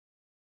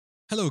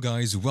Hello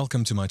guys,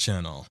 welcome to my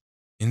channel.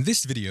 In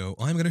this video,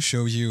 I'm going to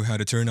show you how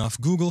to turn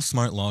off Google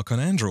Smart Lock on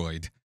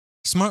Android.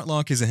 Smart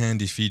Lock is a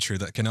handy feature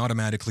that can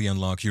automatically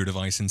unlock your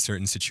device in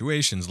certain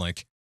situations,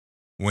 like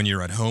when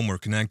you're at home or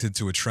connected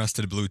to a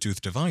trusted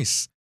Bluetooth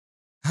device.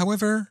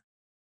 However,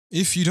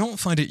 if you don't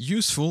find it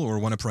useful or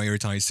want to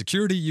prioritize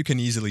security, you can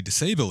easily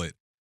disable it.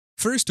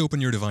 First,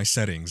 open your device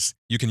settings.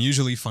 You can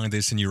usually find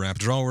this in your app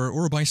drawer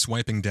or by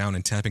swiping down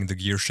and tapping the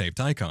gear-shaped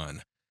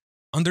icon.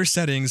 Under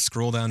Settings,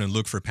 scroll down and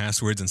look for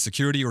Passwords and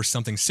Security or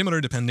something similar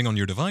depending on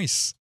your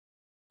device.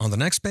 On the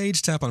next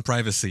page, tap on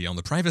Privacy. On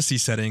the Privacy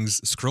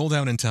settings, scroll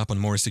down and tap on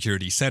More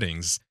Security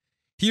Settings.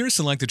 Here,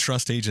 select the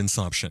Trust Agents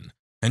option,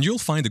 and you'll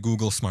find the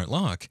Google Smart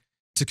Lock.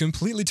 To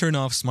completely turn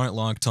off Smart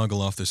Lock,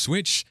 toggle off the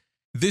switch.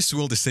 This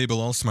will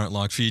disable all Smart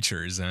Lock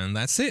features, and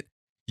that's it.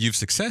 You've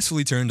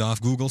successfully turned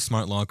off Google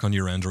Smart Lock on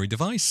your Android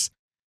device.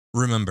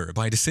 Remember,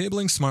 by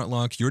disabling Smart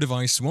Lock, your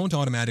device won't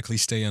automatically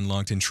stay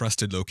unlocked in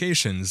trusted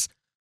locations,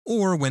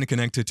 or when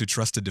connected to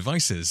trusted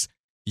devices.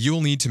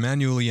 You'll need to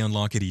manually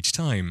unlock it each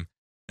time.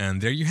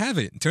 And there you have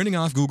it. Turning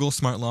off Google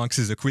Smart Locks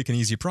is a quick and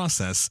easy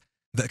process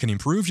that can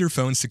improve your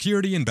phone's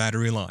security and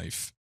battery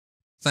life.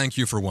 Thank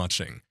you for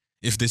watching.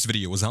 If this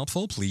video was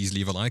helpful, please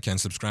leave a like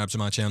and subscribe to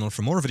my channel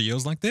for more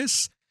videos like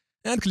this,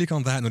 and click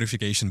on that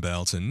notification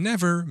bell to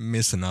never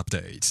miss an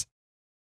update.